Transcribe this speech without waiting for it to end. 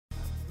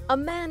A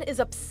man is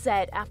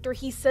upset after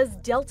he says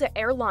Delta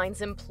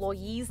Airlines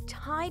employees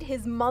tied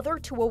his mother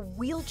to a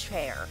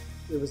wheelchair.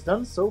 It was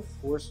done so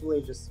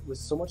forcefully, just with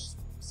so much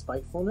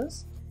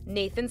spitefulness.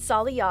 Nathan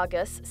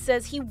Saliagas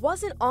says he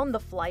wasn't on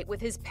the flight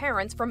with his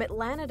parents from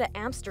Atlanta to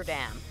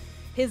Amsterdam.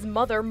 His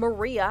mother,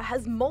 Maria,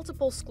 has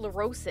multiple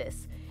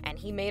sclerosis, and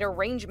he made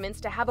arrangements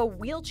to have a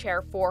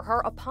wheelchair for her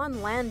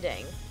upon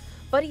landing.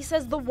 But he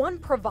says the one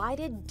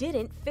provided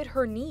didn't fit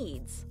her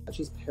needs.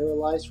 She's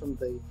paralyzed from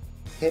the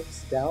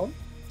hips down.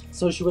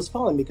 So she was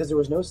falling because there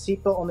was no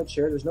seatbelt on the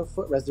chair, there's no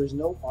footrest, there's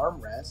no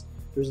armrest.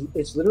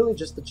 It's literally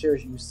just the chair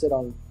you sit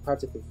on,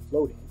 practically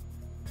floating.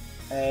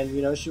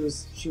 And she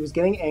was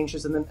getting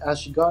anxious, and then as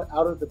she got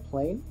out of the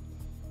plane,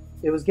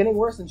 it was getting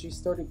worse, and she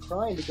started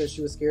crying because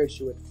she was scared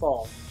she would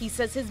fall. He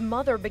says his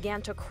mother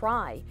began to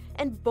cry,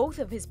 and both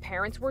of his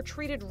parents were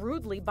treated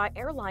rudely by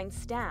airline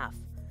staff.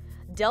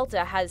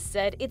 Delta has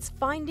said its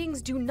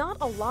findings do not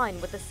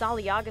align with the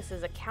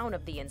Saliagas' account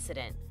of the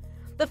incident.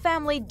 The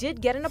family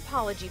did get an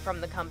apology from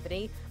the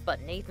company,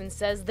 but Nathan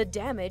says the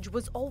damage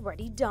was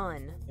already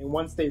done. And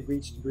once they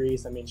reached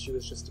Greece, she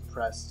was just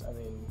depressed.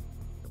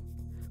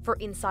 For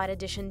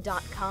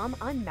InsideEdition.com,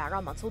 I'm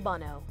Mara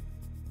Montalbano.